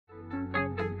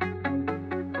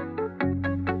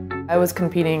I was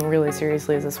competing really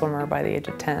seriously as a swimmer by the age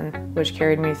of 10, which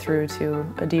carried me through to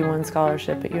a D1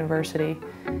 scholarship at university.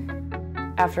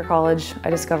 After college, I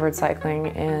discovered cycling,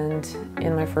 and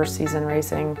in my first season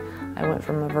racing, I went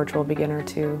from a virtual beginner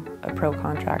to a pro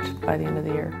contract by the end of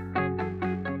the year.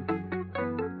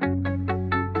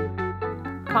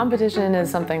 Competition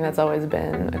is something that's always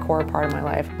been a core part of my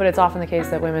life, but it's often the case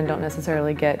that women don't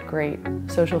necessarily get great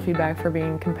social feedback for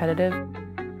being competitive.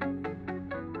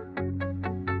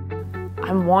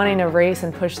 I'm wanting to race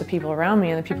and push the people around me,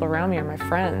 and the people around me are my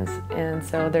friends. And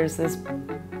so there's this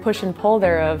push and pull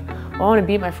there of, well, I want to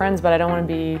beat my friends, but I don't want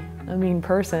to be a mean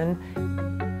person.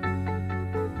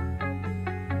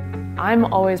 I'm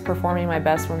always performing my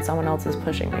best when someone else is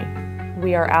pushing me.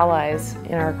 We are allies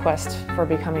in our quest for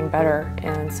becoming better,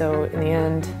 and so in the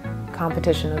end,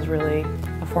 competition is really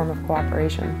a form of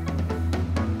cooperation.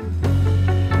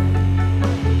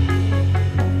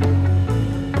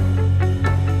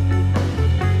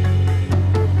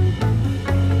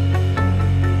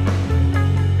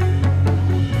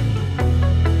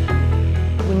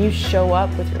 When you show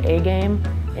up with your A game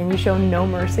and you show no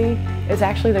mercy, it's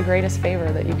actually the greatest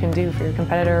favor that you can do for your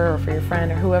competitor or for your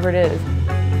friend or whoever it is.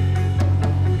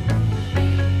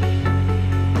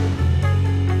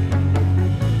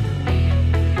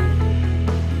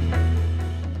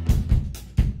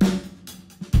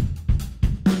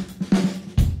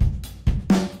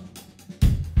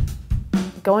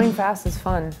 Going fast is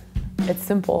fun. It's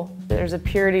simple. There's a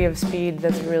purity of speed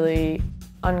that's really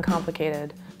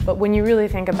uncomplicated. But when you really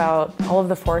think about all of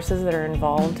the forces that are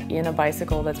involved in a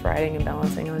bicycle that's riding and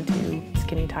balancing on two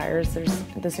skinny tires, there's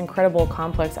this incredible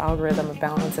complex algorithm of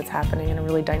balance that's happening in a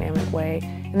really dynamic way.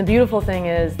 And the beautiful thing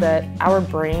is that our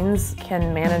brains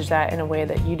can manage that in a way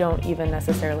that you don't even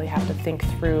necessarily have to think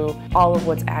through all of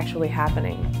what's actually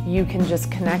happening. You can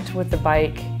just connect with the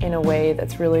bike in a way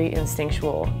that's really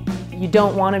instinctual. You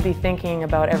don't want to be thinking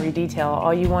about every detail.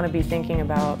 All you want to be thinking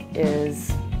about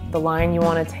is the line you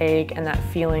want to take and that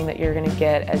feeling that you're going to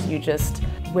get as you just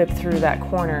whip through that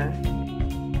corner.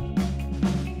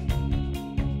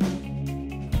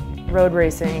 Road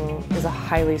racing is a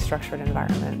highly structured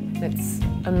environment. It's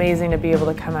amazing to be able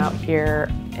to come out here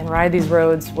and ride these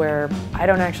roads where I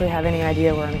don't actually have any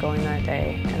idea where I'm going that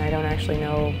day, and I don't actually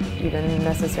know even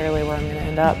necessarily where I'm going to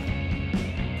end up.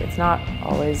 It's not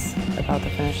always about the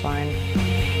finish line.